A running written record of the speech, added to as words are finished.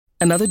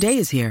Another day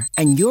is here,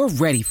 and you're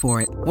ready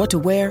for it. What to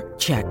wear?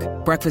 Check.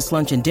 Breakfast,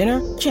 lunch, and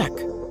dinner? Check.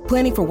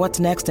 Planning for what's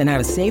next and how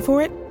to save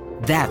for it?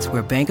 That's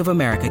where Bank of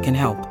America can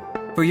help.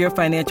 For your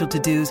financial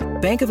to-dos,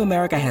 Bank of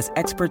America has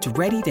experts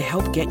ready to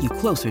help get you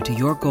closer to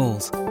your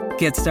goals.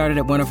 Get started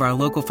at one of our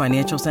local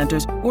financial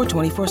centers or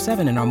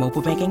 24/7 in our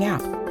mobile banking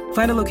app.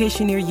 Find a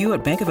location near you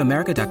at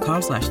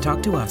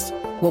bankofamerica.com/talktous.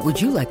 What would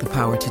you like the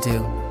power to do?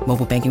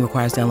 Mobile banking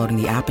requires downloading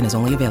the app and is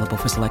only available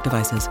for select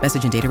devices.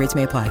 Message and data rates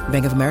may apply.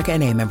 Bank of America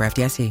N.A., member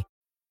FDIC.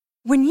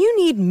 When you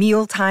need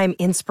mealtime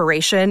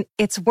inspiration,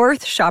 it's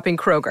worth shopping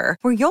Kroger,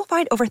 where you'll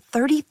find over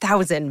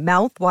 30,000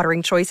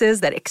 mouth-watering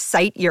choices that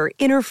excite your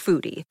inner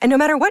foodie. And no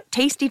matter what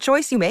tasty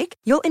choice you make,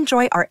 you'll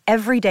enjoy our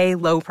everyday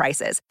low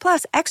prices,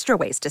 plus extra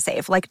ways to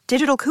save, like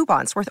digital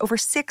coupons worth over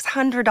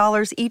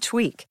 $600 each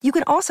week. You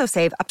can also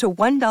save up to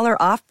 $1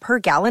 off per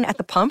gallon at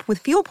the pump with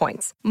fuel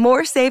points.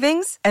 More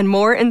savings and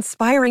more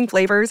inspiring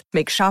flavors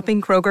make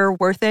shopping Kroger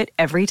worth it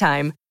every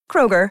time.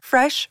 Kroger,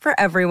 fresh for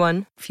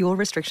everyone. Fuel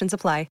restrictions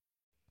apply.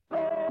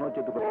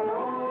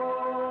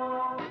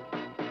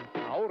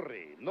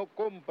 Ahorre, no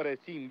compre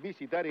sin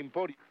visitar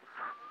Emporio.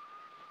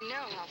 You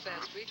know how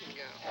fast we can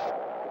go.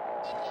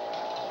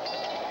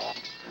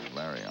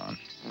 Larry on.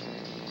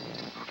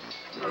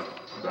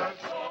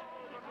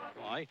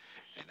 Why?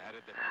 And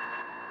added that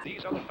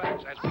these are the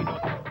facts as we know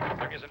them.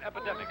 There is an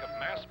epidemic of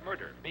mass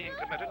murder being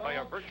committed by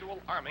a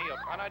virtual army of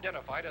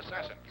unidentified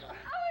assassins. Oh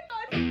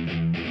my God.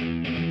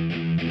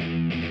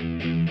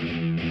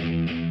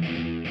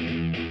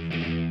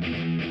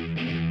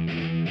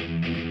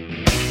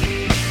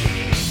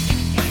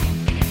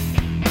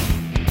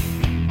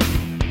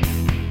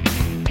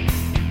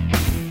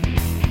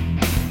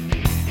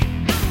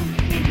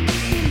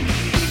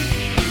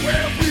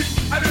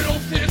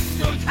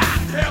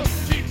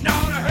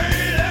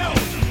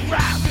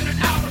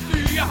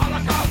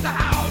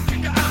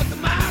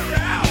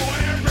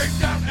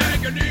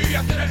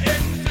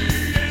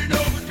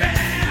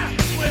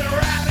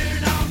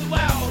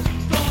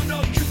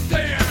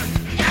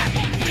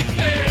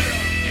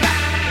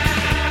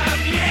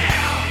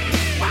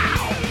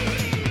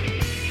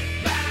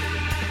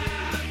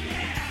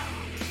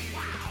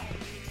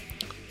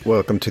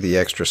 Welcome to the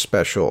extra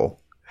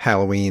special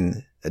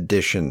Halloween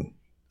edition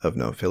of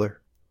No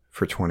Filler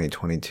for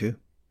 2022.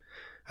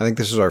 I think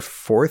this is our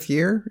fourth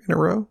year in a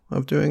row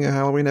of doing a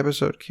Halloween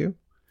episode, Q.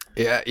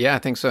 Yeah, I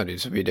think so, dude.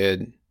 So we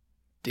did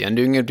The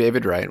Undoing of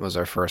David Wright was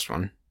our first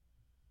one,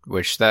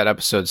 which that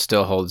episode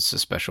still holds a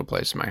special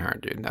place in my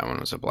heart, dude. That one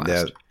was a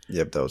blast. Yeah,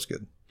 yep, that was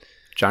good.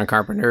 John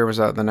Carpenter, was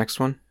that the next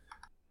one?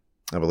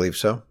 I believe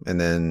so. And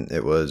then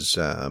it was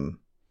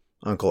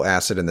Uncle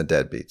Acid and the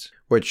Deadbeats,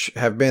 which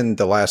have been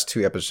the last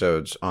two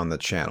episodes on the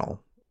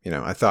channel. You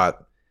know, I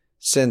thought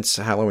since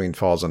Halloween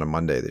falls on a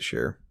Monday this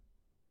year,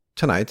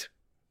 tonight,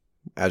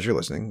 as you're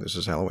listening, this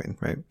is Halloween,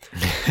 right?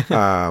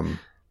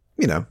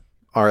 You know,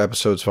 our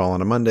episodes fall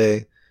on a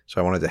Monday,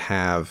 so I wanted to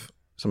have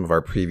some of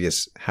our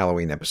previous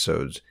Halloween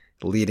episodes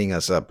leading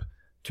us up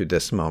to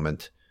this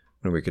moment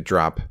when we could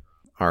drop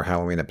our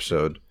Halloween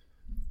episode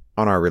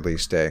on our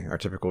release day, our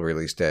typical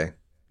release day,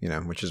 you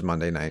know, which is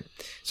Monday night.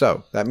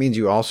 So that means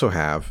you also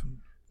have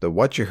the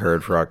What You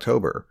Heard for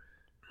October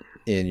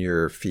in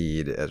your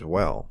feed as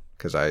well.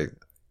 Because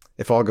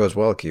if all goes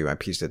well, Q, I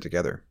pieced it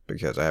together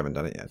because I haven't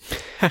done it yet.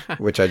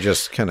 Which I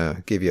just kind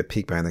of gave you a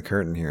peek behind the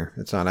curtain here.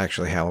 It's not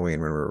actually Halloween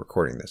when we're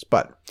recording this.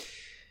 But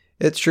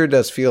it sure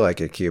does feel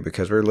like it, Q,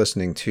 because we're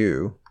listening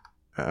to,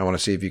 I want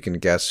to see if you can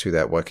guess who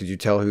that was. Could you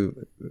tell who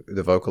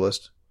the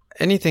vocalist?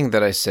 Anything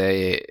that I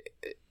say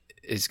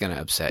is going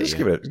to upset Just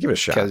you. Give it a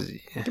shot. Yeah.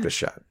 Give it a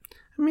shot.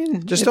 I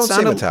mean, just don't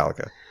say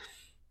Metallica.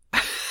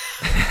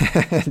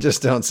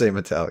 Just don't say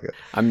Metallica.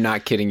 I'm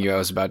not kidding you. I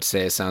was about to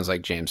say it sounds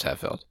like James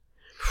Hetfield.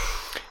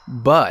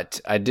 But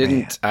I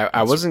didn't.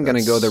 I wasn't going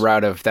to go the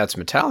route of that's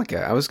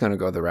Metallica. I was going to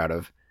go the route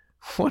of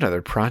what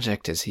other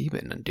project has he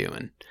been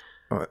doing?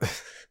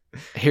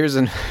 Here's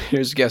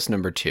guess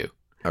number 2.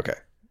 Okay.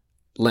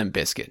 Limp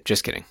Bizkit.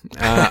 Just kidding.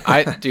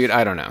 Dude,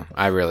 I don't know.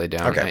 I really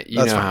don't. Okay,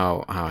 You know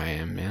how I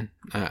am, man.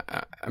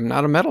 I'm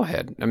not a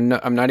metalhead.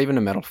 I'm not even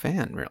a metal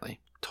fan, really.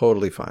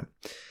 Totally fine.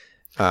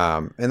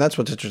 And that's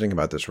what's interesting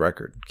about this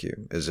record,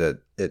 Q, is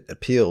that it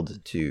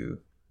appealed to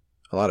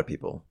a lot of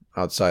people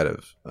outside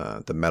of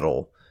the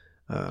metal,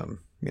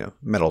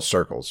 metal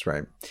circles,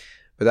 right?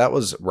 But that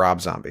was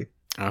Rob Zombie.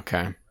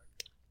 Okay.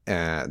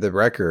 The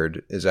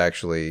record is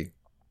actually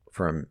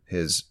from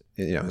his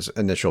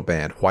initial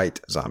band,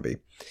 White Zombie.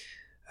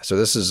 So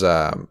this is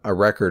a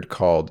record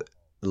called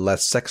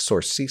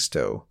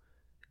Sexorcisto,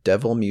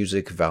 Devil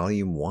Music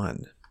Volume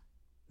 1.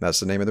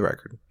 That's the name of the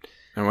record.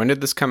 And when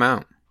did this come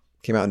out?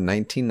 Came out in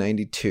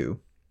 1992.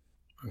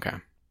 Okay.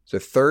 It's the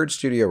third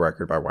studio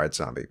record by White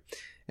Zombie.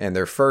 And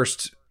their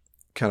first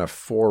kind of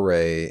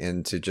foray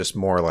into just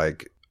more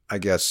like, I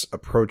guess,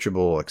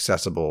 approachable,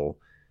 accessible,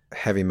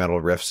 heavy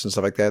metal riffs and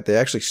stuff like that. They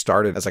actually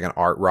started as like an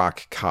art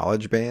rock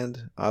college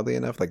band, oddly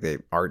enough. Like they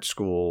art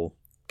school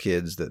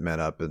kids that met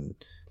up and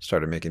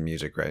started making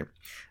music, right?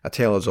 A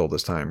tale as old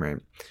as time,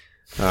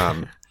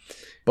 right?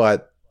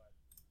 But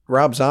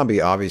Rob Zombie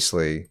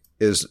obviously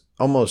is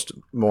almost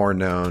more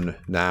known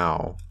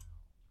now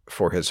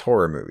for his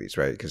horror movies,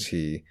 right? Because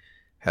he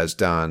has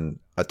done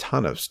a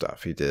ton of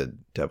stuff. He did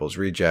Devil's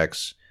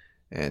Rejects,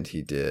 and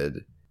he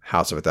did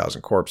House of a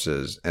Thousand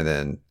Corpses, and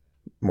then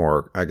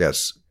more, I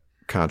guess,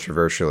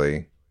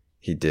 controversially,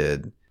 he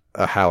did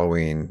a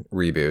Halloween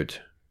reboot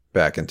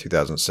back in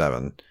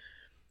 2007.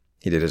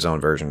 He did his own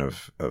version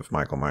of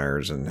Michael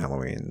Myers and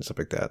Halloween and stuff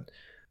like that.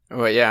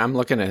 Well, yeah, I'm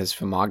looking at his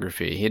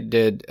filmography. He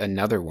did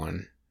another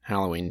one,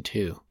 Halloween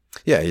 2.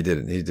 Yeah, he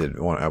did. He did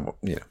one.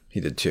 He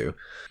did 2,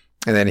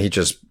 and then he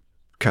just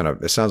kind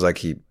of. It sounds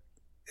like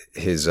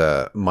his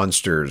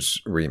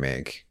Munsters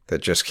remake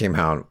that just came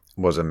out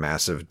was a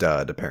massive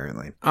dud,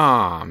 apparently.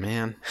 Oh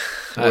man,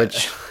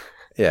 Which,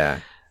 yeah,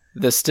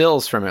 the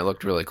stills from it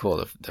looked really cool.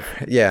 The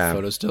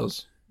photo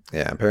stills.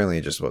 Yeah, apparently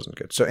it just wasn't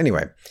good. So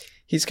anyway,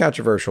 he's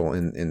controversial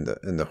in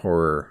the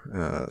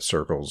horror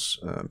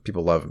circles.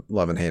 People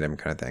love and hate him,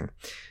 kind of thing.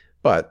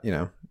 But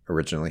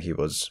originally he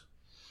was,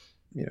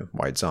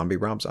 White Zombie,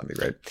 Rob Zombie,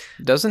 right?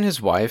 Doesn't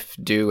his wife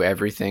do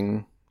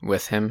everything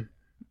with him?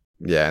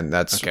 Yeah, and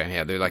that's okay.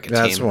 Yeah, they're like a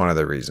that's team. one of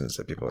the reasons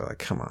that people are like,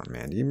 "Come on,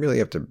 man, you really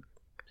have to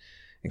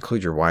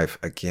include your wife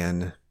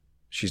again."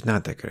 She's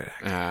not that good at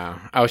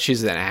acting. Oh,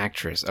 she's an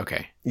actress.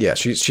 Okay. Yeah,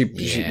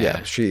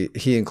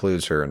 he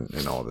includes her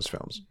in all of his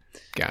films.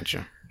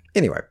 Gotcha.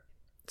 Anyway,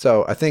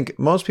 so I think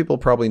most people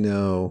probably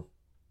know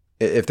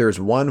if there's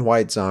one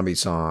White Zombie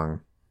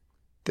song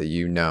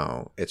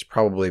that it's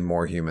probably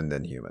More Human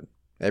Than Human.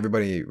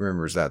 Everybody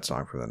remembers that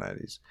song from the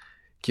 90s.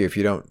 Q, if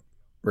you don't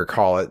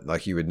recall it,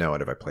 like you would know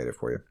it if I played it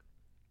for you.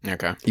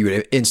 Okay. You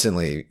would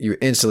instantly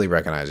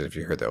recognize it if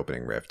you heard the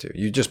opening riff too.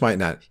 You just might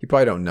not. You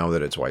probably don't know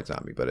that it's White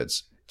Zombie, but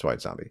it's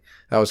White Zombie.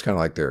 That was kind of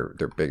like their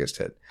biggest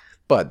hit.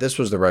 But this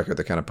was the record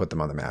that kind of put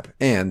them on the map.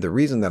 And the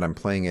reason that I'm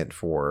playing it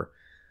for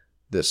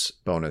this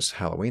bonus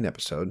Halloween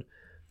episode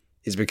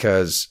is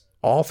because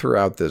all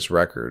throughout this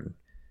record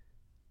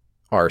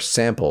are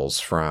samples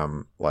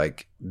from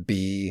like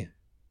B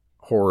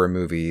horror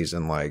movies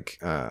and like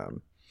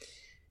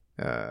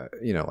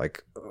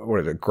like what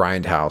are the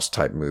Grindhouse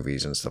type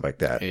movies and stuff like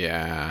that.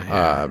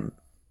 Yeah.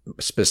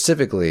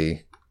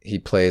 Specifically, he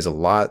plays a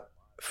lot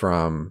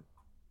from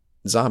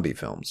zombie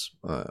films.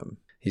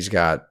 He's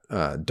got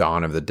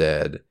Dawn of the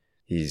Dead.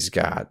 He's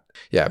got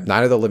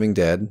Night of the Living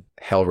Dead,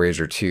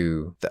 Hellraiser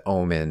 2, The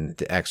Omen,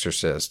 The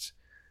Exorcist.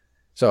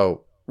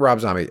 So Rob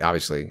Zombie,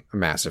 obviously a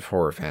massive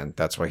horror fan.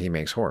 That's why he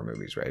makes horror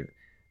movies, right?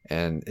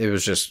 And it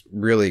was just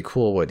really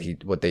cool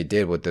what they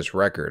did with this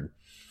record.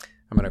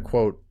 I'm going to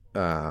quote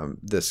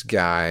this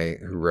guy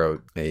who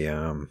wrote a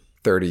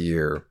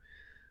 30-year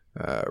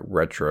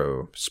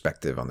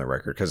retrospective on the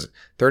record, because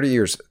 30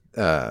 years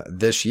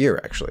this year,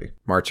 actually,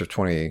 March of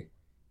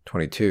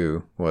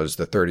 2022 was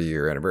the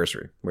 30-year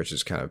anniversary, which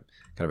is kind of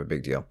a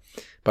big deal.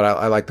 But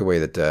I like the way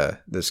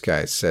that this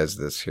guy says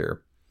this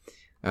here.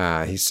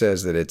 He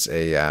says that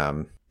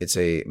it's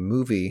a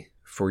movie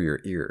for your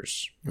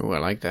ears. Oh, I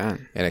like that.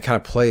 And it kind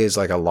of plays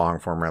like a long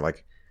form, right?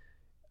 Like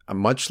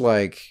much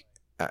like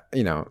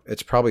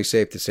it's probably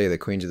safe to say that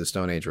Queens of the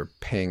Stone Age were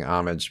paying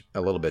homage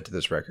a little bit to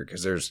this record,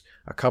 because there's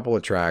a couple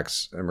of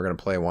tracks, and we're going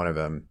to play one of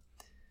them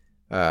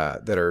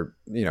that are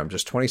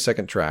just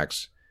 20-second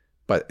tracks,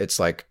 but it's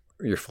like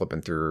you're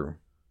flipping through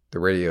the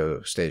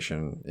radio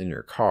station in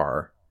your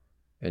car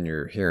and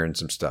you're hearing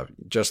some stuff,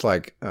 just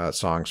like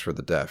Songs for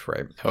the Deaf,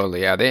 right?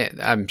 Totally. Yeah,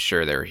 I'm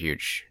sure they're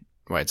huge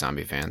White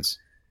Zombie fans.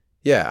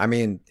 Yeah, I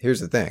mean, here's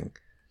the thing.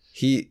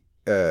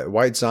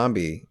 White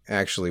Zombie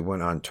actually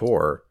went on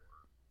tour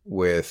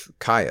with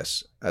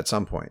Caius at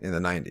some point in the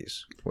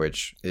 90s,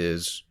 which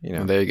is,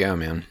 well, there you go,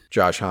 man.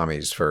 Josh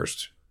Homme's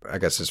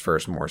his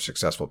first more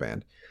successful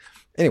band.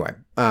 Anyway,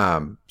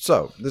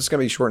 so this is going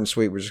to be short and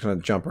sweet. We're just going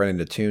to jump right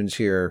into tunes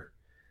here.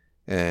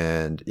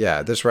 And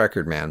yeah, this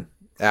record, man,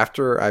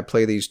 after I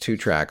play these 2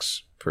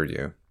 tracks for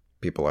you,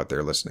 people out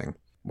there listening,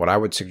 what I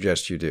would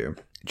suggest you do,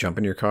 jump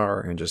in your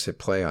car and just hit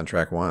play on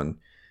track 1,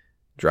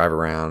 drive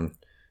around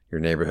your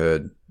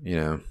neighborhood,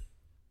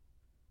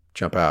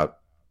 jump out,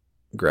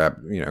 grab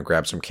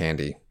some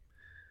candy,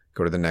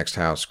 go to the next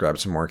house, grab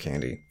some more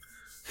candy,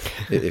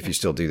 if you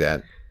still do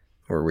that,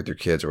 or with your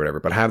kids or whatever.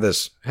 But have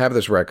this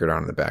record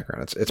on in the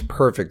background. It's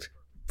perfect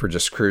for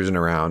just cruising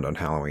around on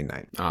Halloween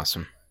night.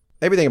 Awesome.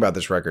 Everything about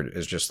this record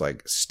is just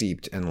like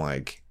steeped in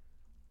like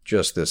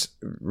just this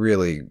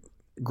really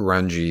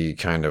grungy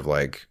kind of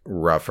like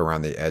rough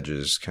around the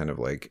edges kind of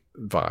like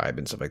vibe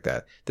and stuff like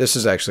that. This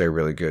is actually a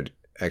really good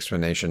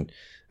explanation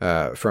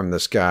from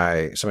this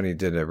guy. Somebody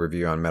did a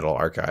review on Metal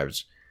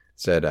Archives,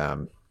 said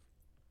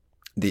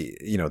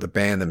the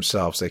band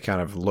themselves, they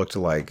kind of looked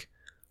like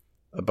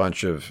a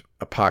bunch of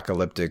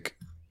apocalyptic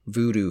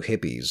voodoo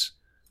hippies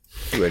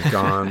who had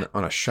gone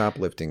on a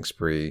shoplifting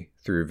spree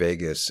through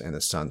Vegas and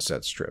the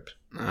Sunset Strip.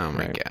 Oh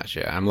my gosh,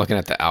 yeah. I'm looking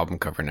at the album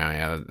cover now.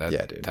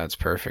 Yeah, dude. That's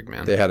perfect,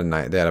 man. They had a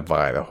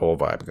vibe, a whole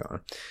vibe going.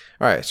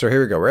 All right, so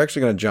here we go. We're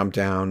actually going to jump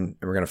down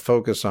and we're going to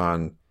focus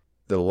on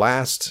the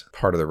last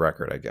part of the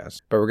record, I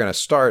guess. But we're going to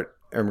start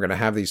and we're going to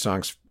have these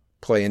songs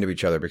play into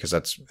each other because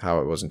that's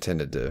how it was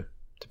intended to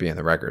be in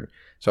the record.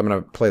 So I'm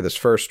going to play this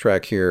first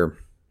track here,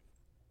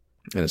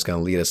 and it's going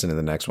to lead us into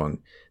the next one.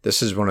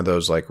 This is one of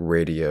those like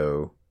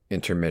radio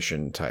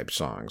intermission type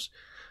songs.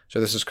 So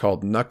this is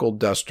called Knuckle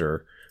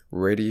Duster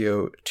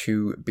Radio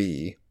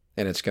 2B,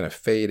 and it's going to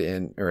fade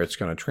in, or it's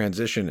going to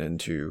transition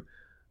into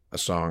a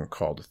song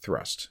called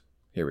Thrust.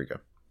 Here we go.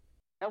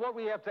 Now what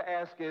we have to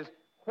ask is,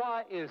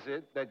 why is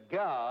it that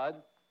God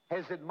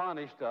has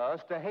admonished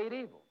us to hate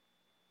evil?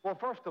 Well,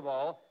 first of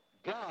all,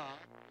 God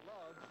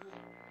loves you.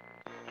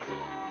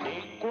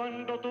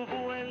 Cuando tú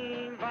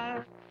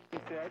vuelvas, he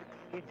said,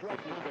 he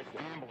drugged his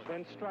victims,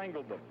 then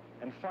strangled them,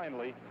 and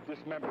finally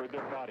dismembered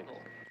their bodies.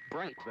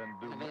 Right. Then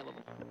do Available.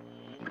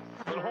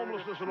 and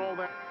homelessness and all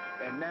that.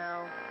 And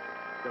now,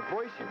 the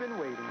voice you've been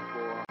waiting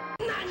for.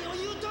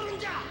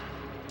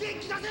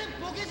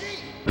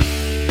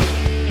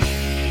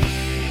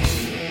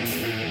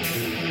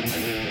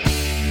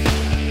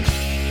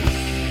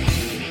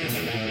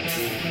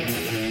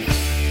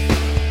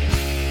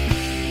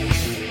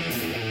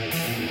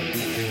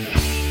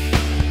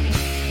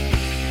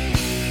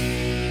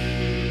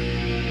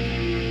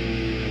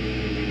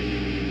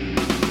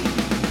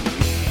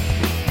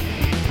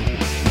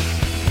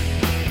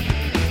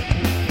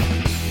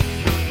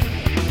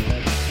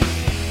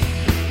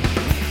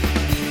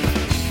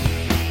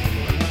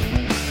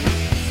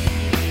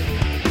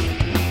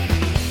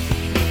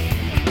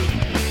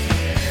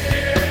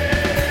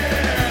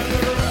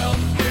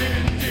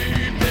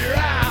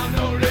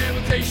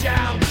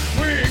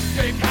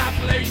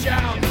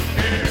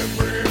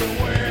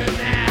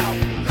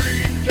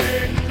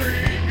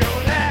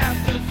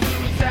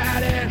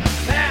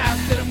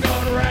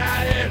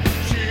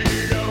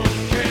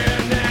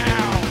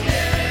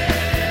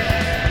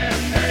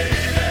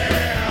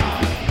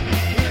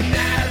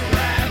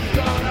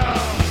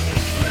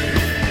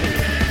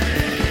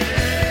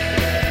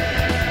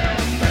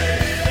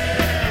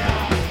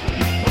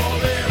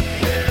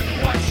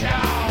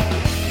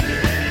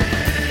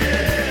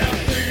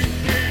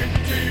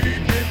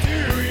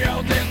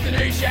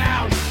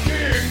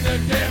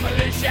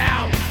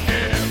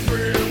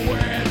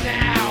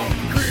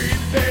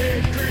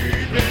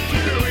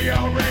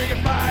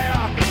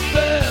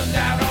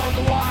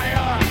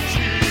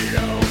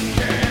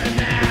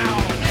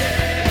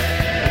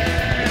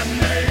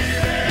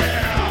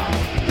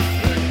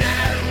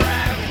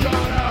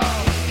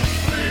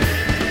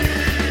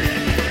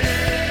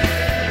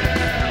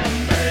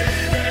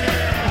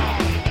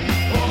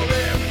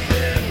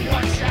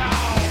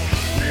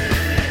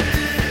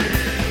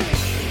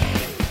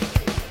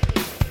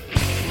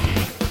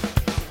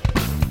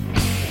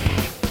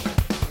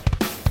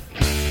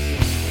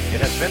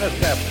 been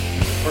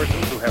established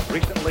persons who have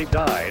recently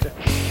died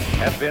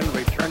have been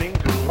returning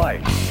to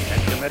life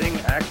and committing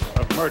acts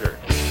of murder.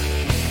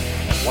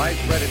 A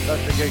widespread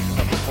investigation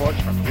of reports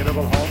from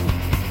funeral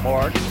homes,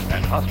 morgues,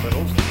 and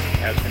hospitals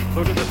has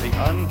concluded that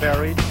the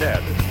unburied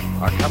dead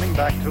are coming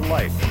back to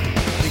life,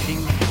 seeking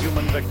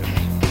human victims.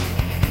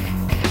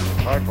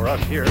 It's hard for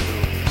us here to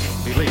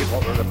believe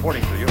what we're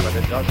reporting to you, but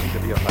it does seem to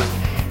be a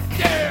fact.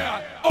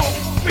 Yeah!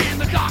 Oh, be in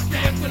the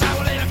darkness, and I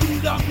will enter through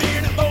the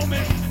minute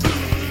moment.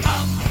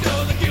 Up to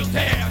the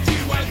guilty, she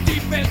was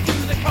deep into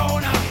the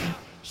corner.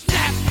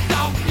 Snap,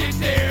 stop, sit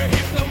there,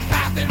 hit the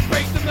path and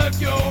break the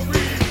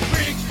mercury.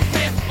 Bring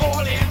test, oil,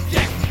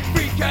 inject,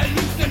 freak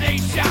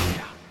hallucination.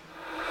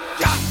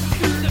 Just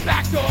through the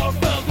back door,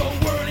 buzz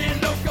the world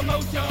in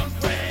locomotion.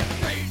 Press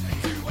straight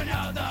to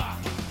another.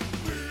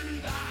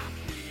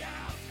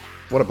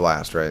 What a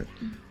blast, right?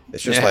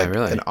 It's just like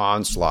really an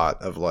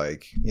onslaught of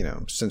like, you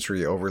know,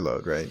 sensory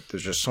overload, right?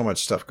 There's just so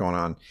much stuff going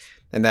on.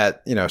 And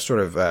that, you know, sort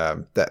of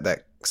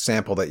that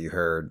sample that you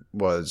heard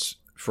was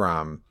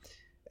from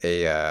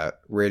a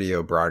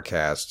radio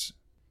broadcast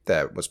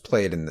that was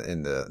played in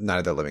the Night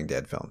of the Living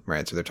Dead film,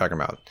 right? So they're talking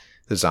about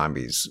the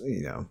zombies,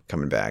 you know,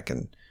 coming back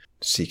and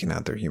seeking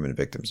out their human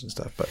victims and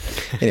stuff. But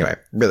anyway,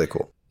 really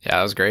cool. Yeah,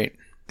 that was great.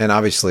 And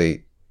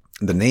obviously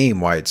the name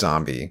White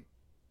Zombie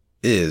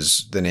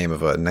is the name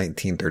of a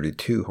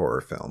 1932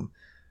 horror film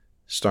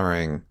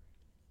starring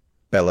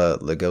Bela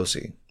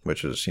Lugosi,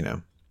 which is, you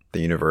know, the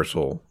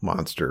universal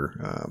monster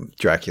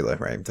Dracula,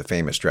 right? The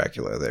famous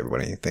Dracula that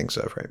everybody thinks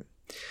of, right?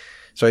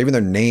 So even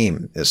their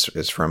name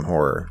is from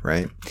horror,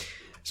 right?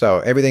 So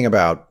everything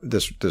about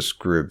this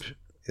group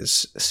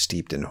is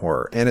steeped in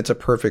horror, and it's a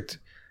perfect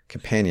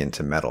companion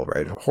to metal,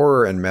 right?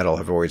 Horror and metal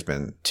have always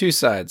been two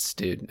sides,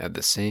 dude, of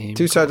the same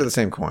two sides of the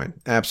same coin.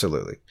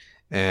 Absolutely.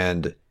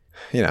 And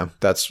you know,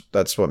 that's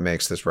what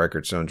makes this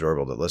record so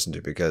enjoyable to listen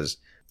to, because,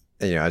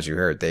 you know, as you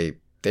heard, they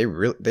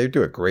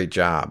do a great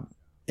job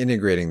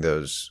integrating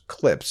those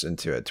clips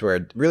into it to where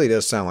it really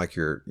does sound like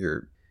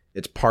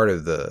it's part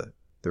of the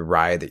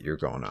ride that you're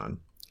going on.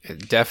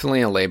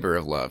 Definitely a labor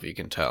of love, you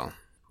can tell.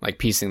 Like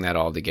piecing that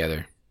all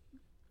together.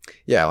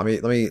 Yeah,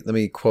 let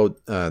me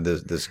quote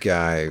this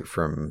guy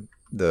from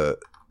the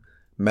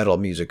Metal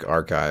Music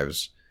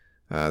Archives.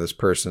 This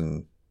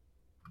person,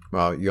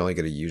 well, you only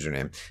get a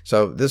username.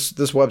 So this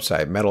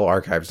website,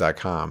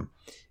 metalarchives.com,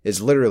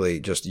 is literally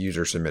just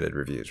user-submitted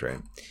reviews,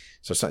 right?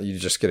 So it's not, you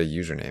just get a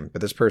username.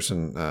 But this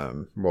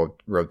person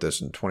wrote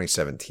this in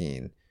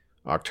 2017,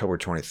 October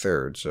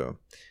 23rd. So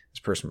this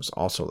person was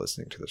also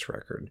listening to this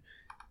record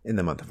in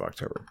the month of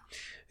October.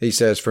 He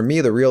says, for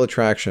me, the real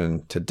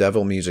attraction to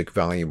Devil Music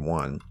Volume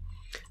 1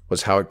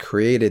 was how it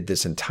created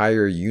this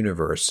entire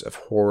universe of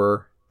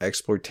horror,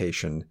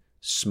 exploitation,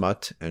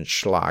 smut, and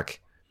schlock,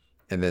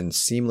 and then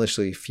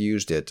seamlessly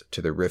fused it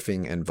to the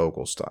riffing and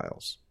vocal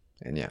styles.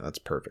 And yeah, that's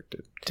perfect,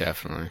 dude.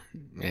 Definitely.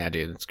 Yeah,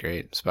 dude, that's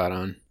great. Spot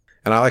on.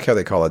 And I like how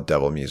they call it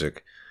devil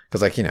music.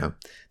 Because, like, you know,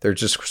 they're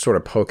just sort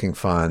of poking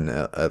fun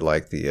at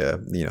like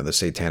the, you know, the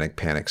satanic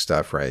panic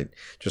stuff, right?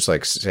 Just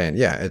like saying,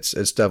 yeah,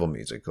 it's devil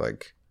music.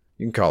 Like,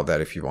 you can call it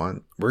that if you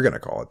want. We're going to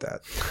call it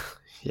that.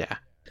 Yeah.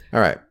 All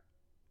right.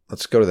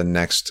 Let's go to the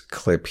next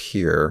clip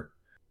here.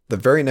 The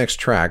very next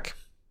track,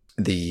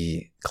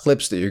 the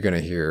clips that you're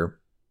going to hear,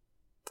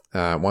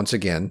 once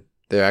again,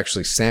 they're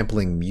actually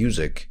sampling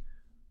music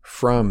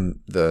from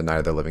the Night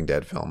of the Living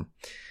Dead film.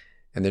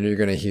 And then you're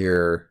going to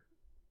hear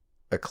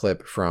a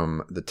clip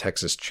from the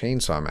Texas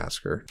Chainsaw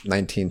Massacre,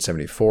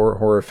 1974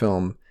 horror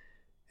film.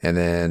 And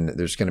then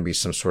there's going to be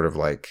some sort of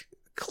like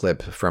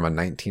clip from a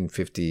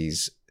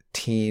 1950s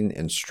teen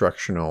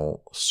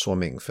instructional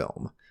swimming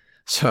film.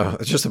 So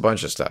it's just a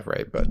bunch of stuff,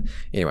 right? But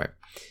anyway,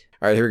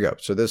 all right, here we go.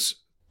 So this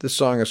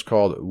song is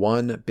called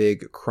One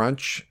Big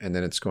Crunch, and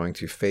then it's going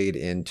to fade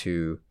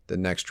into the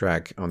next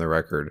track on the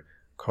record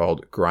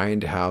called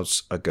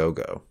Grindhouse A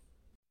Go-Go.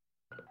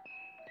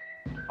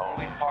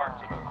 Only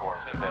parts of the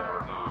corpse have been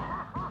removed.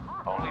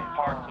 Only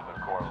parts of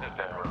the corpse have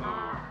been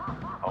removed.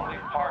 Only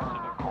parts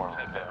of the corpse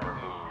have been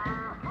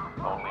removed.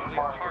 Only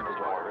parts of the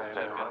corpse have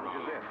been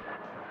removed.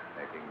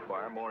 Making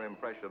far more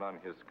impression on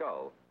his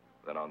skull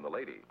than on the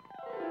lady.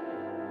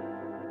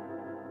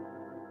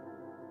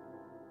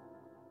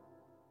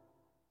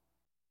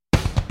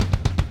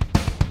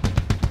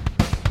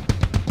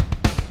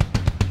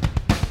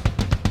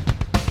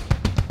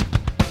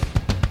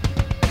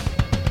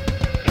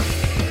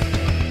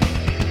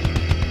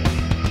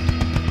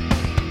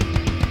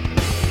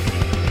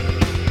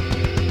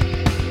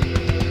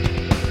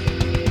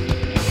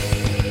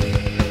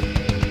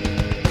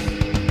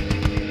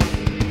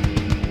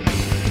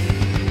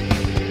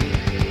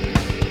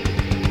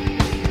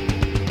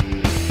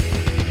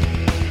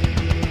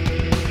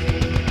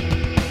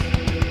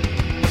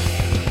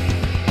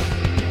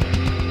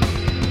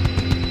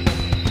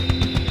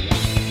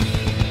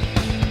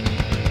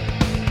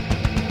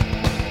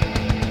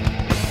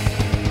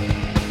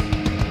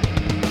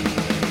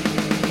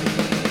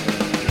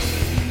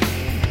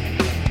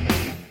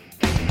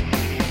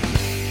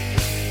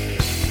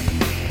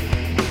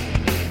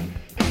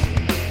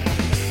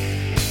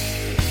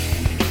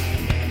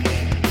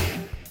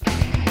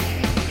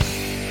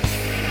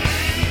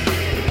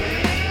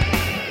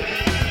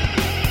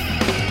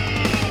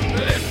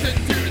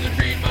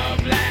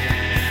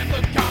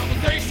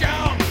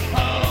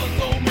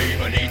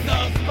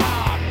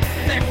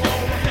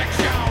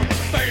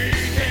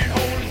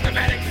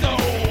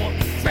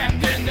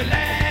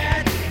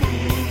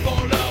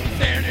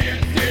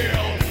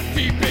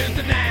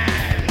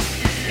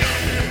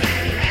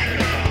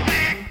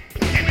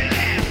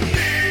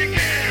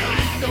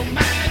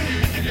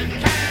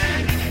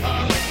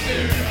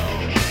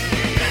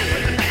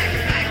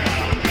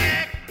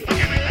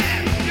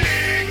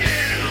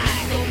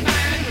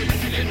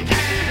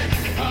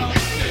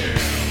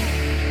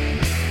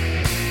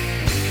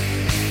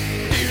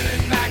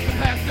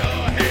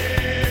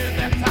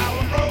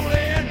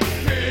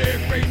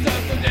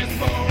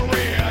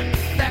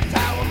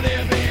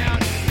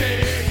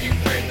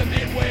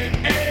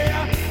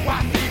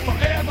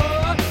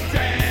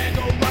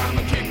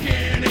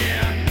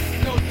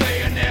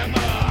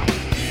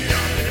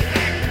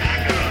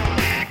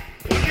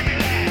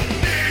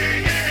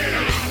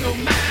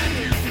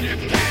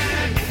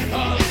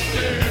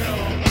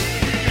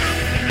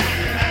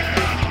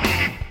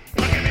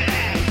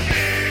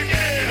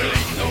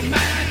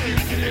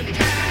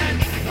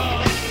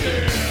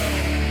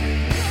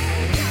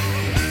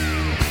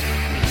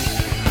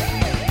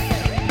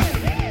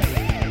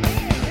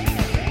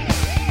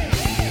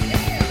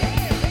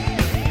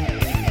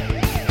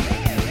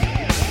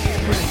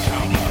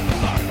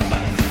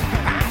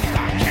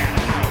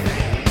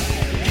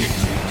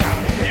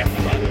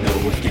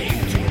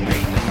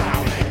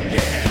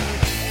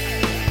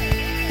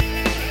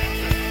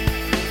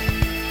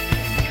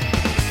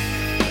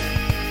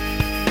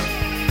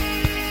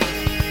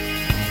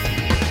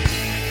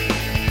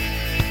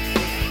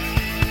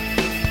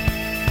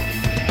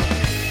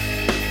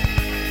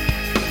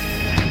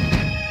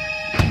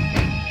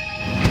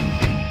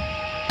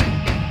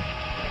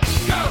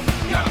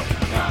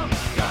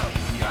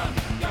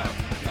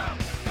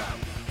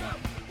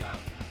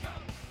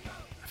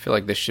 I feel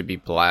like this should be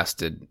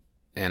blasted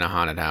in a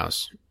haunted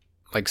house.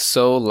 Like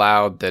so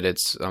loud that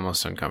it's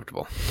almost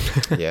uncomfortable.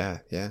 Yeah.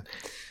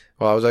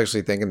 Well, I was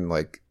actually thinking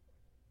like,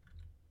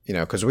 you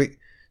know, because we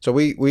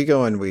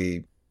go and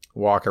we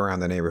walk around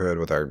the neighborhood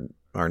with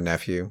our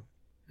nephew,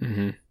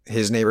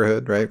 his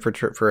neighborhood, right,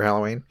 for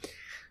Halloween.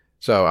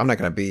 So I'm not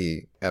going to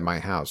be at my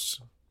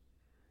house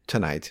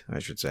tonight, I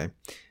should say,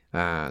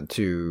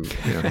 to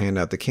hand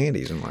out the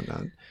candies and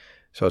whatnot.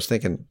 So I was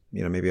thinking,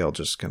 maybe I'll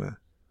just kind of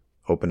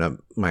open up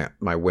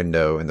my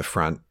window in the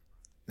front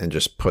and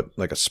just put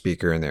like a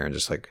speaker in there and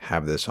just like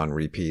have this on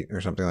repeat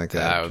or something like that.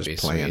 That would just be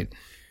playing. sweet.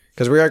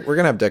 Because we're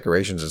gonna have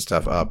decorations and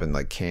stuff up and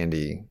like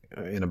candy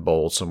in a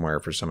bowl somewhere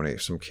for some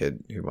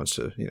kid who wants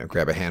to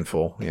grab a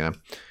handful. Yeah,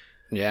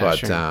 but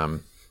sure.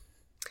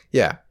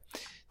 Yeah,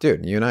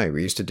 dude, you and I,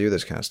 we used to do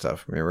this kind of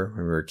stuff. Remember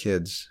when we were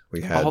kids?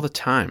 We had all the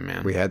time,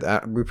 man. We had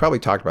we probably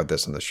talked about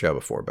this on the show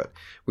before, but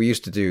we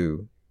used to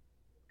do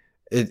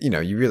it.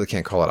 You really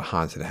can't call it a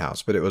haunted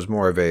house, but it was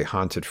more of a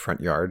haunted front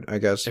yard, I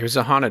guess. There was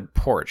a haunted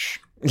porch.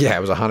 Yeah,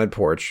 it was a haunted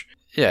porch.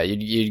 Yeah,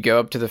 you'd go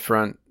up to the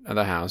front of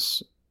the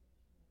house,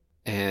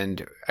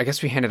 and I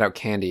guess we handed out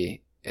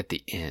candy at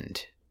the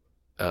end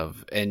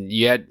of, and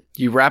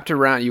you walked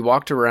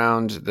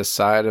around the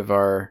side of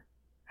our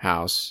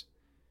house,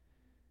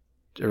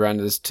 around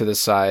to the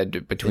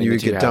side between the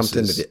two houses. You get dumped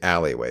into the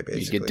alleyway,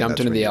 basically. You get dumped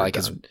into the alley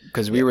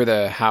because we were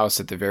the house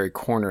at the very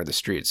corner of the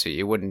street, so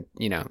you wouldn't,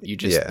 you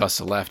just bust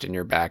a left and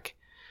you're back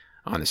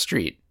on the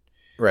street.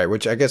 Right,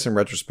 which I guess in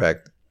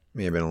retrospect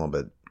may have been a little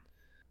bit,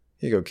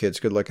 here you go, kids,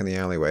 good luck in the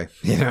alleyway.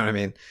 You know what I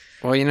mean?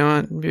 Well, you know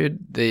what, dude?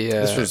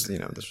 This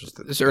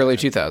was early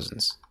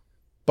 2000s.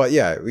 But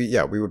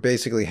we would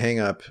basically hang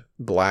up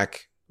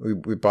black. We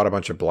bought a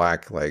bunch of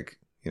black,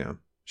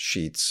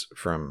 sheets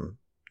from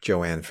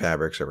Joanne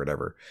Fabrics or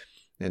whatever,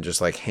 and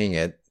just like hang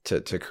it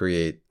to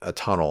create a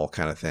tunnel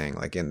kind of thing,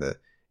 like in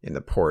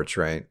the porch,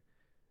 right?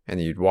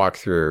 And you'd walk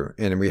through,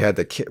 and we had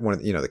the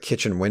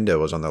kitchen window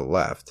was on the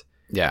left.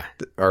 Yeah.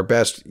 Our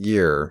best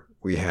year,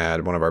 we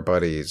had one of our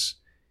buddies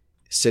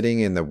sitting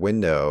in the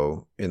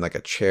window in like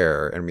a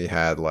chair, and we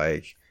had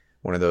like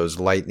one of those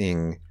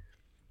lightning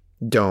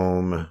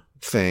dome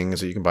things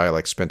that you can buy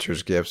like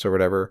Spencer's Gifts or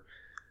whatever.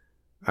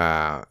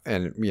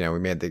 And we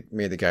made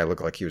the guy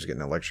look like he was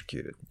getting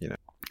electrocuted.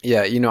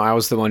 Yeah, I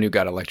was the one who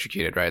got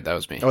electrocuted, right? That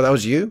was me. Oh, that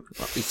was you?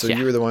 So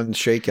you were the one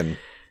shaking.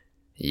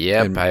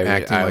 Yep,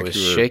 I was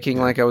shaking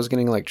like I was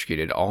getting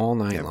electrocuted all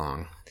night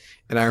long.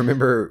 And I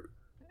remember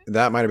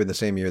that might have been the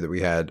same year that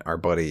we had our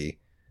buddy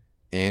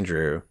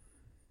Andrew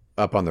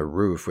up on the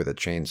roof with a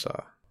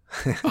chainsaw.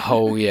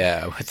 Oh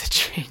yeah, with the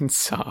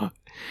chainsaw.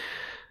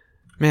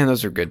 Man,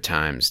 those are good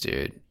times,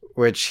 dude.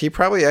 Which he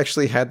probably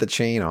actually had the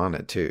chain on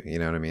it too. You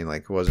know what I mean?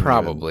 Like wasn't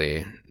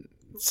probably.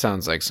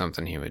 Sounds like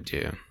something he would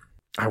do.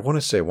 I want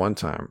to say one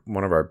time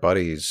one of our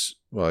buddies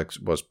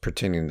was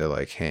pretending to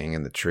like hang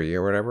in the tree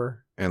or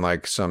whatever, and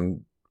like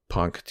some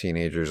punk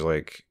teenagers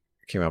like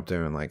came up to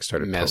him and like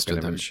started messed poking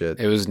with him and shit.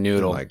 It was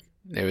Noodle. And,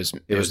 it was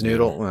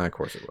Noodle. Well, of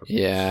course it was.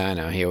 Yeah, I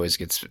know. He always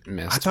gets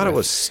messed. I thought it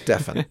was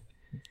Stefan.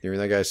 You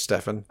remember that guy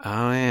Stefan?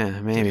 Oh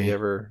yeah, maybe. Did he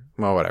ever?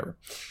 Well, whatever.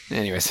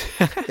 Anyways,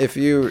 if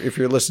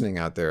you're listening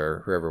out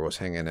there, whoever was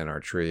hanging in our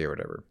tree or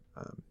whatever,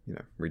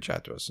 reach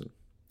out to us and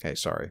hey,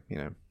 sorry,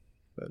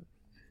 but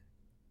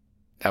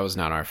that was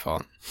not our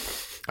fault.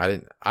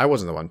 I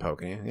wasn't the one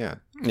poking you. Yeah.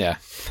 Yeah.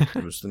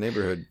 It was the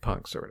neighborhood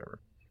punks or whatever.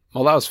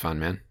 Well, that was fun,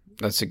 man.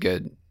 That's a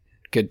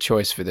good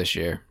choice for this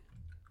year.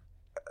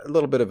 A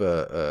little bit of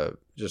a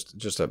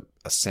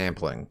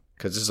sampling,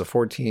 because this is a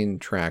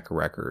 14-track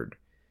record,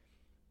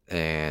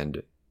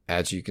 and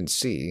as you can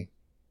see,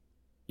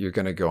 you're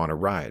going to go on a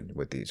ride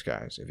with these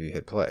guys if you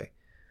hit play.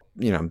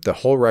 The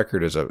whole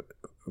record is a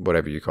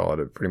whatever you call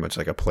it, pretty much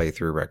like a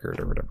playthrough record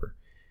or whatever.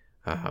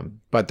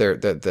 But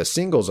the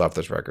singles off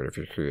this record, if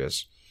you're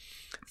curious,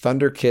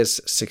 Thunder Kiss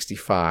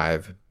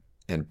 65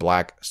 and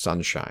Black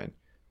Sunshine,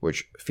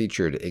 which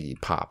featured Iggy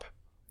Pop.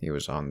 He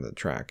was on the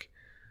track.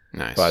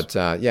 Nice. But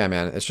yeah,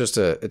 man, it's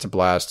a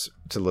blast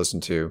to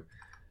listen to.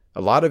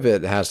 A lot of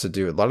it has to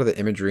do, a lot of the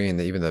imagery and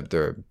even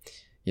the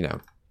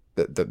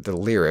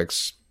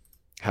lyrics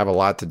have a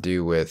lot to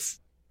do with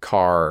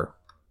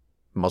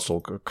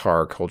muscle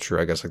car culture,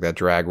 I guess, like that,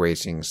 drag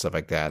racing, stuff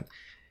like that.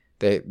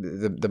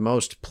 The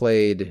most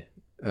played,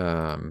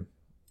 the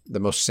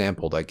most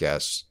sampled, I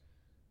guess,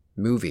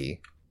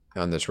 movie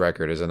on this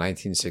record is a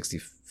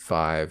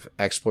 1965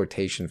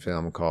 exploitation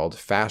film called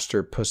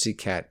Faster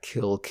Pussycat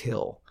Kill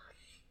Kill,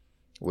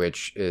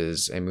 which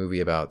is a movie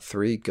about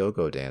 3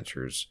 go-go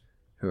dancers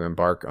who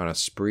embark on a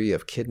spree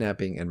of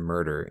kidnapping and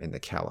murder in the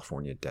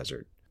California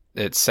desert.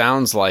 It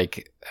sounds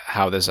like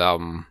how this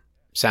album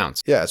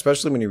sounds. Yeah,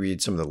 especially when you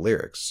read some of the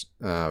lyrics.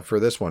 For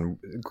this one,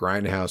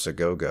 Grindhouse a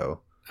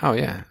Go-Go. Oh,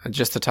 yeah.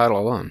 Just the title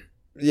alone.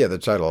 Yeah, the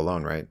title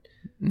alone, right?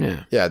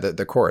 Yeah. Yeah,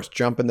 the chorus.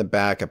 Jump in the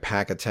back, a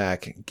pack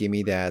attack,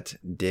 gimme that,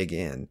 dig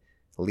in.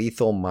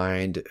 Lethal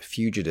mind,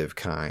 fugitive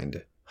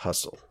kind,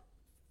 hustle.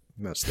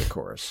 That's the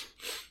chorus.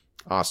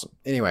 Awesome.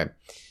 Anyway,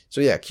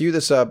 so yeah, cue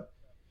this up.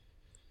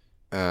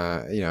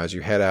 As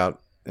you head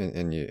out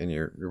and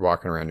you're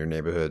walking around your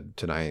neighborhood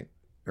tonight,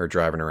 or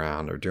driving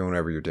around, or doing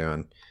whatever you're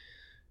doing,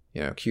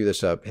 cue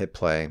this up, hit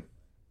play,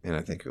 and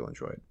I think you'll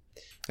enjoy it.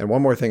 And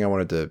one more thing I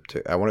wanted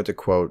to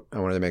quote. I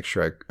wanted to make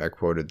sure I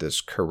quoted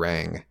this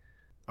Kerrang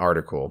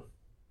article.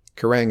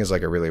 Kerrang is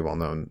like a really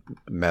well-known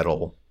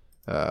metal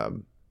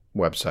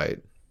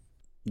website.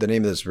 the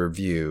name of this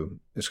review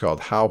is called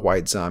How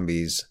White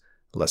Zombies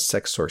La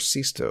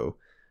Sexorcisto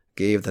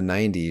Gave the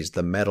 90s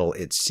the Metal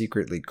It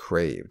Secretly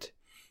Craved.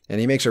 And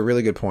he makes a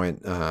really good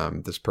point.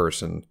 This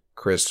person,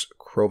 Chris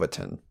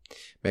Croverton,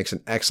 makes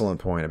an excellent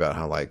point about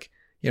how, like,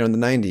 you know, in the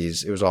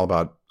 90s, it was all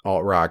about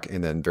alt rock.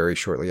 And then very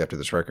shortly after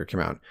this record came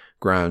out,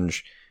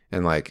 grunge,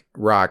 and like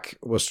rock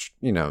was,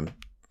 you know,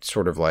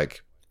 sort of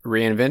like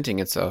reinventing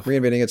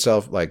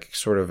itself, like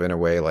sort of in a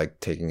way, like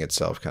taking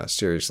itself kind of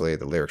seriously.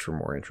 The lyrics were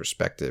more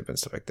introspective and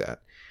stuff like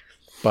that.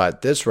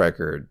 But this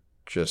record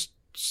just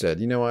said,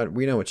 you know what,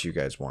 we know what you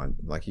guys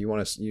want. Like, you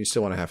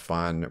still want to have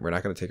fun. We're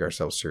not going to take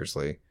ourselves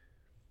seriously.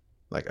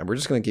 Like, we're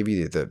just going to give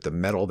you the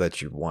metal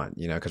that you want,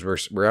 you know,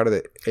 because we're out of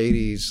the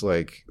 80s.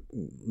 Like,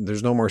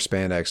 there's no more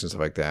spandex and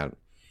stuff like that.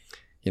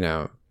 You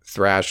know,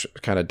 thrash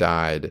kind of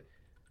died.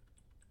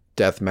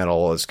 Death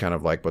metal is kind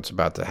of like what's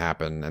about to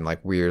happen, and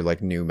like weird,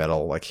 like new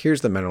metal. Like, here's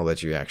the metal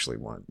that you actually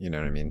want. You know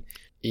what I mean?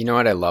 You know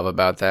what I love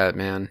about that,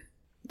 man?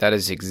 That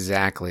is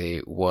exactly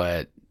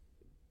what,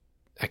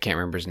 I can't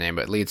remember his name,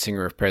 but lead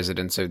singer of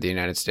Presidents of the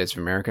United States of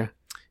America.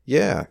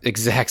 Yeah.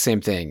 Exact same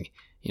thing.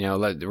 You know,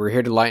 we're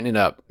here to lighten it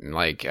up.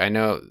 Like, I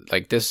know,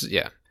 like this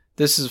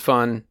is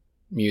fun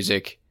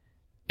music.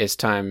 It's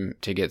time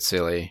to get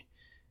silly,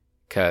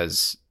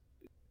 because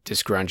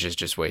this grunge is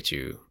just way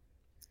too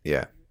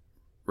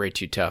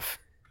tough.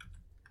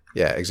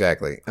 Yeah,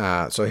 exactly.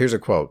 So here's a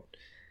quote.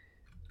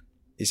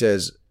 He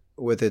says,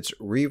 with its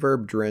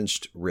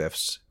reverb-drenched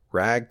riffs,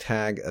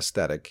 ragtag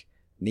aesthetic,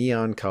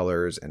 neon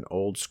colors, and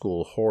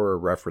old-school horror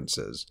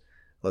references,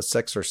 La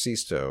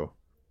Sexorcisto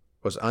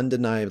was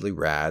undeniably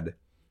rad,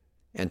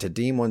 and to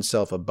deem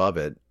oneself above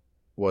it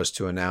was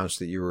to announce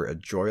that you were a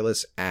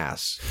joyless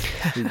ass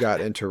who got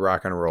into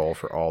rock and roll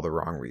for all the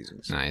wrong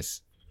reasons.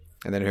 Nice.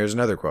 And then here's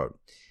another quote.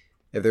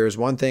 If there was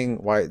one thing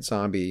White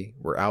Zombie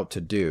were out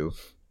to do,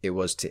 it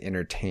was to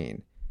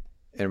entertain.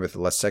 And with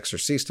La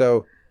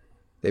Sexorcisto,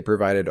 they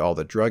provided all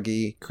the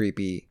druggy,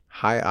 creepy,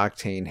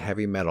 high-octane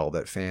heavy metal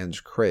that fans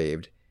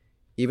craved,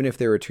 even if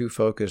they were too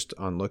focused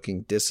on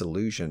looking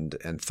disillusioned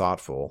and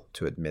thoughtful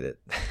to admit it.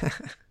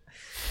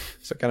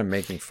 So kind of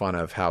making fun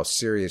of how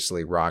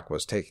seriously rock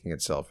was taking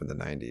itself in the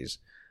 90s.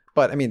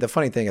 But, I mean, the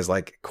funny thing is,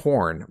 like,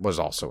 Korn was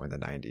also in the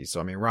 90s.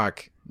 So, I mean,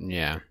 rock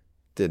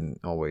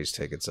didn't always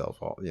take itself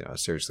all, you know,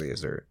 as seriously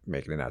as they're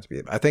making it out to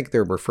be. I think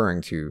they're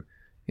referring to,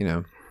 you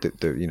know,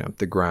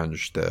 the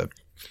grunge,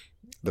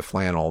 the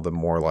flannel, the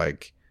more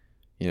like,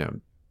 you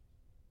know,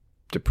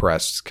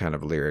 depressed kind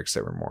of lyrics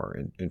that were more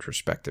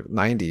introspective.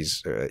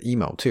 90s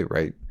emo too,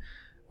 right?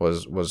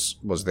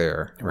 Was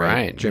there,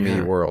 right? Jimmy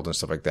Eat World and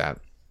stuff like that.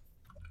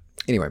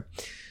 Anyway,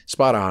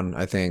 spot on,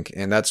 I think,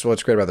 and that's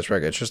what's great about this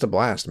record. It's just a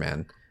blast,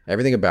 man.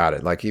 Everything about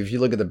it. Like, if you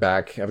look at the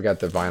back, I've got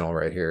the vinyl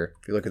right here.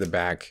 If you look at the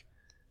back,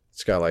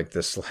 it's got like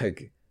this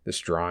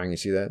drawing. You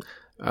see that?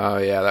 Oh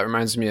yeah, that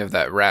reminds me of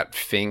that Rat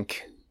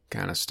Fink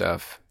kind of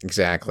stuff.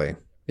 Exactly.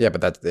 Yeah, but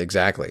that's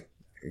exactly,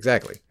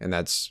 and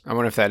that's. I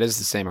wonder if that is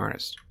the same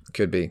artist.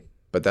 Could be,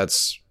 but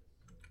that's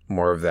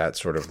more of that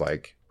sort of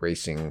like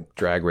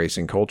drag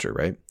racing culture,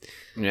 right?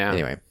 Yeah.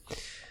 Anyway,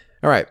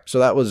 all right. So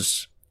that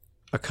was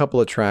a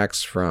couple of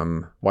tracks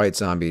from White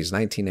Zombie's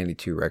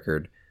 1992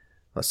 record,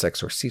 La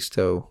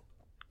Sexorcisto,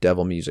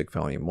 Devil Music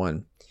Volume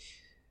 1.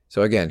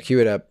 So again, cue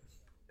it up,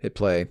 hit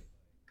play,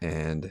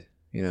 and,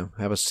 you know,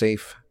 have a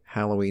safe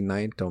Halloween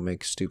night. Don't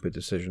make stupid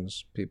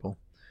decisions, people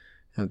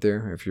out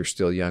there, if you're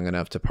still young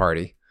enough to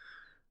party,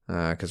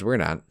 because we're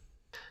not.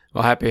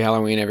 Well, happy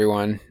Halloween,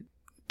 everyone.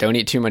 Don't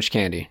eat too much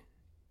candy.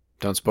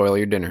 Don't spoil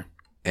your dinner.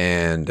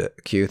 And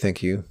Q,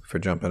 thank you for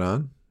jumping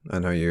on. I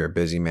know you're a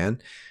busy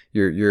man.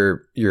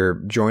 You're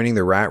joining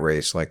the rat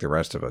race like the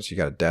rest of us. You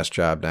got a desk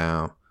job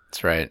now.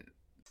 That's right.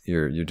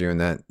 You're doing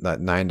that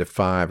 9 to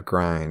 5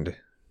 grind,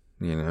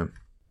 you know.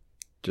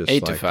 Just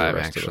 8 like to 5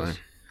 actually.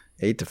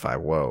 8 to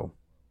 5. Whoa.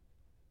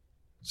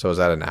 So is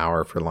that an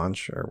hour for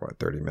lunch or what?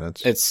 30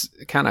 minutes? It's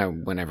kind of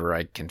whenever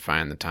I can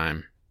find the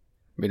time.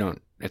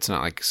 It's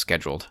not like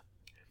scheduled.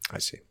 I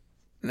see.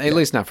 At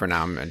least not for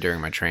now.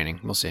 During my training.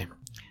 We'll see.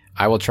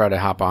 I will try to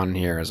hop on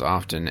here as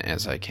often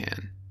as I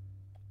can.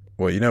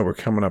 Well, you know, we're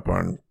coming up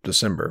on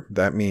December.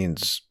 That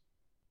means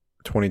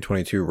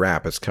 2022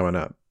 wrap is coming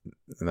up.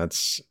 And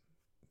that's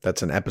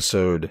an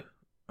episode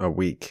a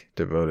week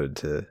devoted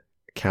to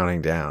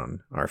counting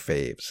down our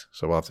faves.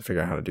 So we'll have to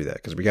figure out how to do that,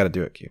 because we got to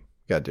do it, Q.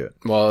 We got to do it.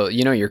 Well,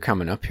 you know, you're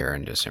coming up here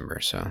in December,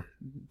 so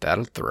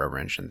that'll throw a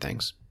wrench in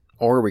things.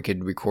 Or we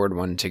could record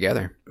one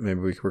together. Maybe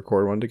we could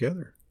record one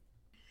together.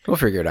 We'll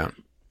figure it out.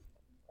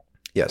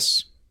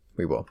 Yes,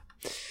 we will.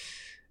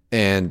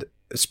 And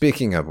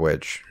speaking of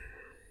which,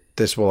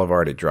 this will have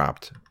already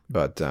dropped,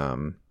 but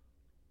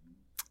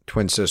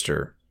Twin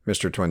Sister,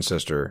 Mr. Twin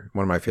Sister,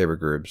 one of my favorite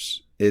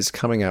groups, is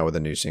coming out with a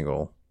new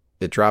single.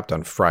 It dropped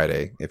on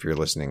Friday, if you're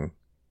listening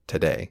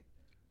today,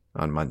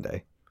 on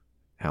Monday,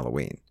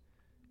 Halloween.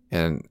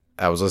 And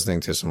I was listening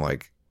to some,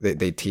 like,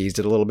 they teased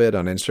it a little bit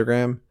on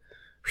Instagram.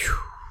 Whew,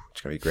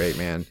 it's going to be great,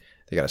 man.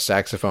 They got a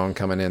saxophone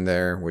coming in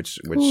there, which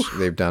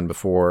they've done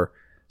before.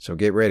 So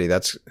get ready.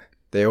 That's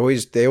They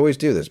always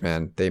do this,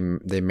 man. They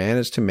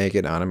manage to make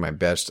it on my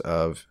best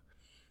of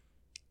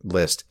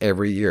list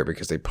every year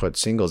because they put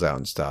singles out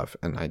and stuff,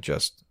 and I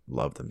just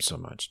love them so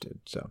much,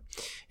 dude. So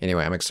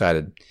anyway, I'm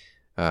excited.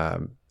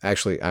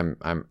 Actually,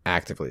 I'm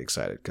actively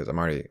excited because I've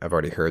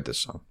already heard this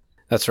song.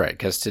 That's right,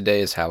 because today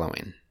is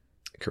Halloween.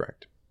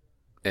 Correct.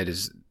 It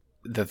is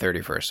the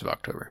 31st of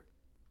October.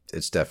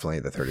 It's definitely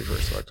the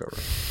 31st of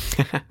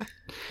October.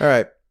 All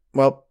right.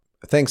 Well,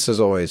 thanks as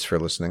always for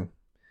listening.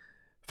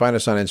 Find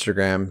us on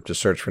Instagram.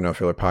 Just search for No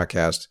Filler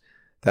Podcast.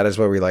 That is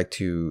where we like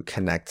to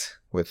connect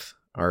with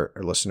our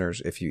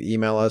listeners. If you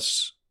email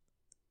us,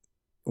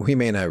 we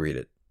may not read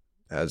it,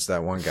 as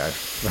that one guy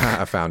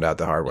I found out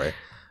the hard way.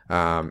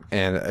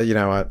 And you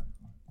know what?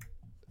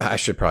 I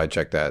should probably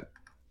check that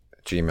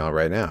Gmail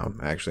right now,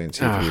 actually, and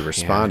see if he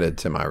responded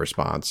to my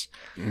response.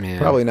 Man.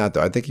 Probably not,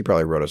 though. I think he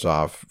probably wrote us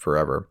off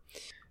forever.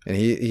 And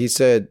he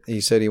said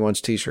he wants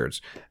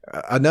T-shirts.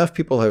 Enough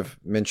people have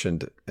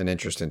mentioned an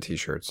interest in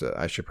T-shirts.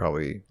 I should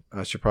probably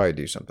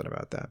do something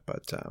about that.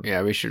 But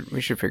yeah, we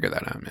should figure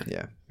that out, man.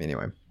 Yeah.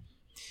 Anyway,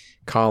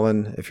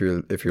 Colin, if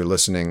you're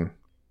listening,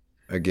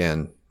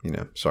 again,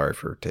 sorry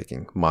for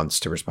taking months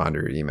to respond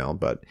to your email.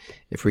 But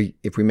if we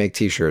make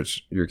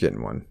T-shirts, you're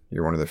getting one.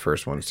 You're one of the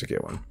first ones to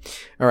get one.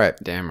 All right.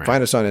 Damn right.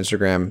 Find us on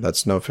Instagram.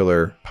 That's No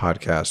Filler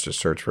Podcast. Just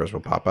search for us.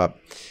 We'll pop up.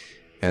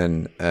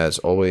 And as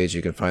always,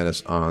 you can find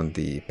us on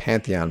the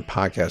Pantheon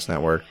Podcast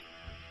Network.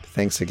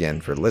 Thanks again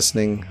for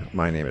listening.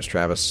 My name is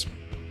Travis.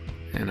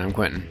 And I'm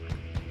Quentin.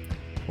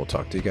 We'll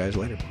talk to you guys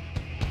later.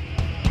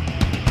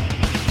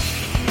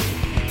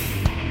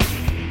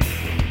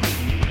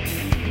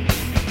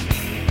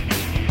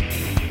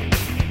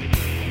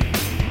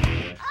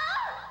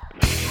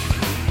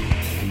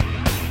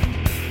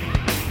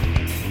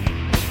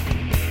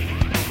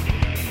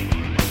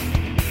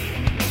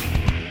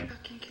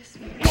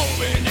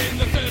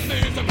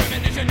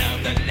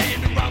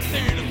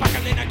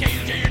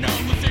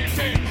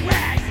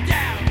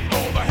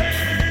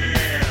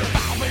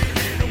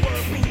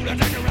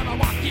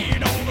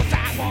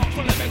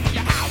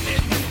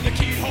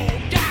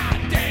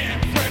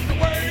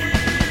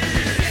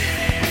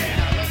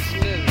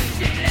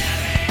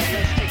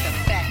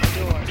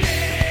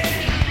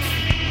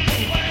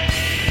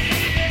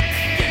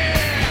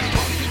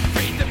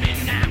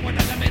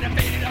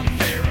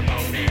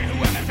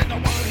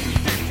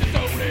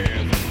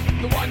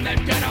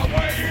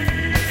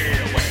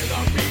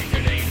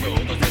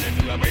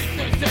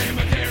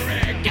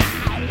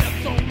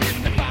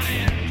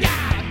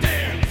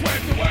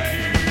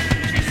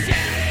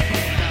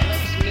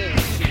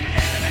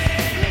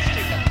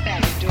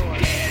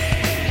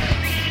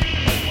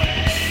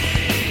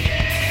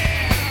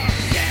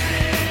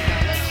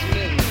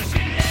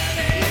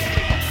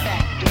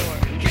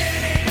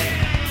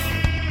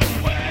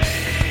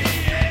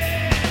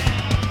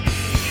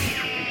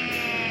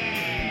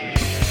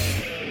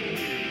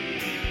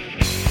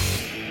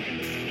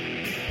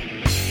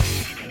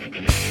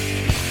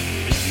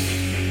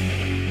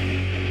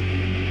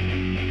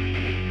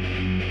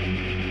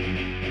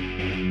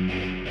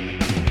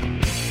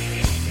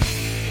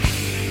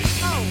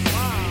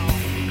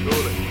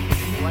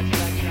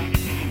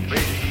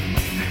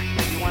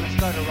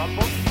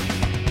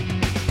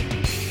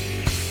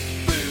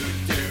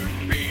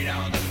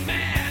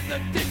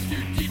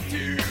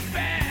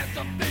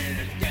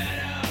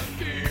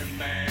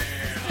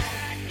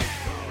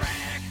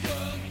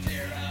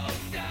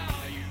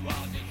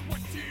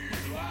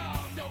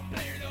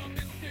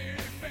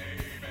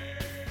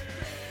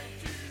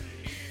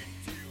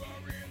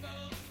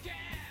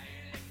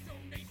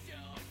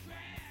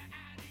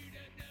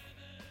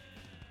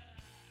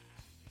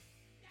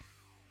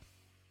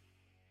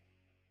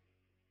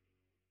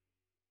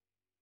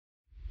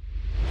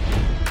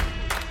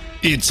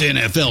 It's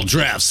NFL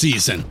draft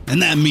season,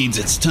 and that means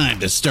it's time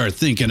to start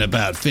thinking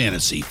about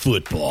fantasy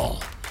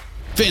football.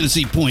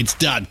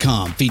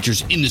 FantasyPoints.com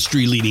features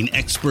industry-leading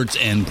experts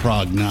and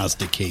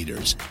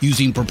prognosticators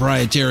using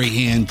proprietary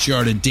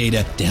hand-charted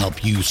data to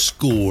help you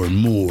score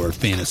more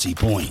fantasy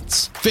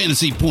points.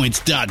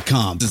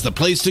 FantasyPoints.com is the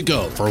place to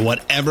go for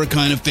whatever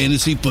kind of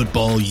fantasy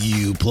football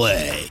you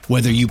play.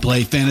 Whether you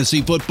play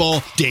fantasy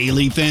football,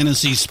 daily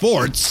fantasy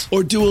sports,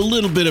 or do a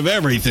little bit of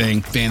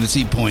everything,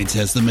 Fantasy Points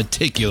has the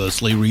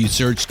meticulously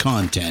researched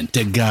content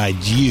to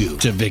guide you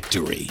to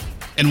victory.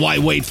 And why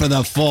wait for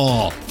the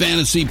fall?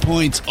 Fantasy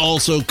Points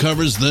also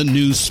covers the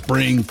new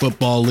spring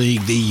football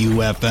league, the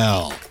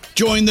UFL.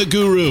 Join the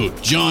guru,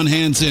 John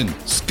Hansen,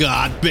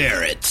 Scott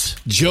Barrett,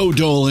 Joe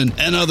Dolan,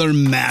 and other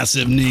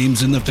massive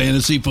names in the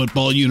fantasy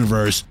football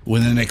universe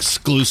with an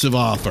exclusive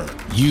offer.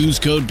 Use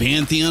code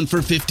Pantheon for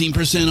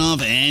 15%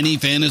 off any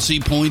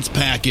Fantasy Points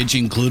package,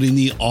 including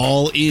the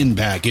all-in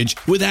package,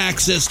 with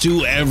access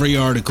to every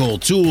article,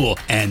 tool,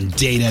 and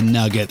data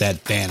nugget that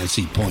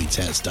Fantasy Points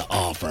has to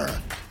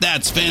offer.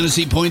 That's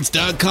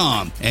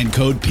FantasyPoints.com and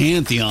code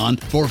Pantheon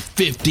for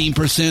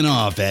 15%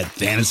 off at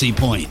Fantasy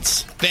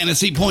Points.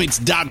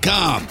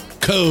 FantasyPoints.com,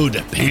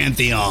 code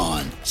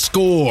Pantheon.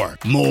 Score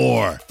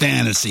more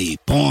fantasy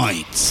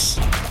points.